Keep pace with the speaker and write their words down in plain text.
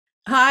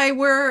Hi,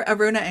 we're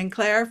Aruna and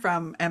Claire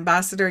from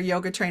Ambassador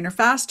Yoga Trainer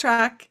Fast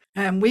Track,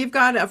 and we've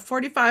got a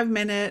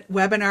 45-minute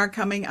webinar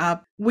coming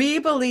up. We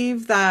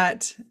believe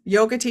that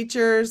yoga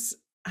teachers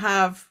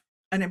have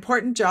an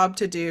important job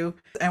to do,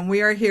 and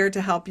we are here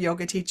to help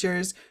yoga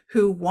teachers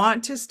who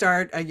want to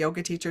start a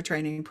yoga teacher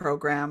training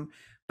program,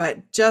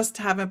 but just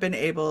haven't been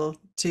able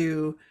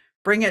to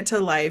bring it to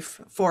life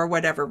for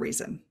whatever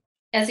reason.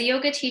 As a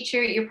yoga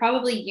teacher, you're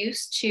probably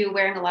used to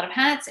wearing a lot of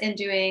hats and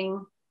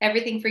doing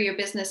everything for your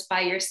business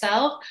by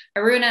yourself.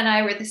 Aruna and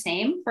I were the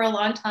same for a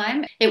long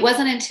time. It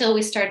wasn't until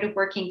we started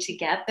working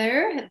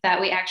together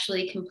that we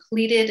actually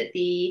completed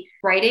the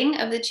writing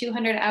of the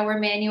 200-hour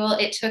manual.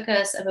 It took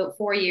us about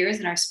 4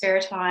 years in our spare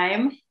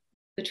time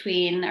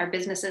between our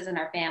businesses and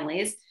our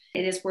families.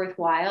 It is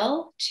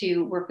worthwhile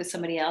to work with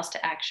somebody else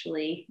to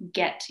actually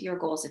get your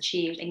goals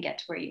achieved and get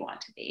to where you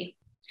want to be.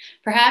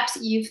 Perhaps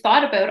you've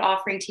thought about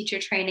offering teacher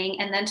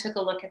training and then took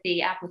a look at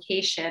the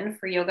application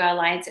for Yoga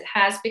Alliance. It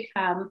has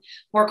become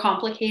more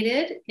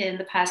complicated in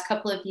the past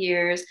couple of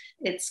years.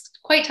 It's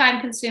quite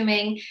time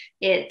consuming,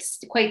 it's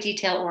quite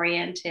detail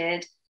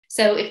oriented.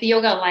 So if the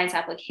Yoga Alliance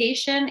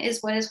application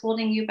is what is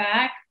holding you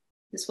back,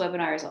 this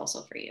webinar is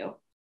also for you.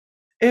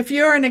 If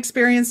you're an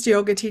experienced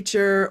yoga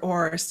teacher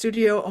or a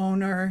studio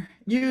owner,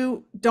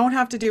 you don't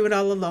have to do it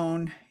all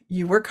alone.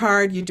 You work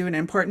hard, you do an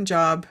important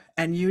job,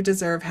 and you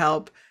deserve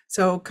help.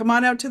 So come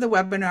on out to the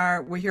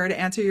webinar. We're here to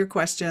answer your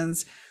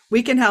questions.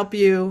 We can help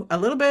you a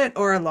little bit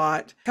or a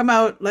lot. Come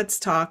out, let's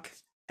talk,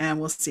 and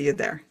we'll see you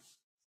there.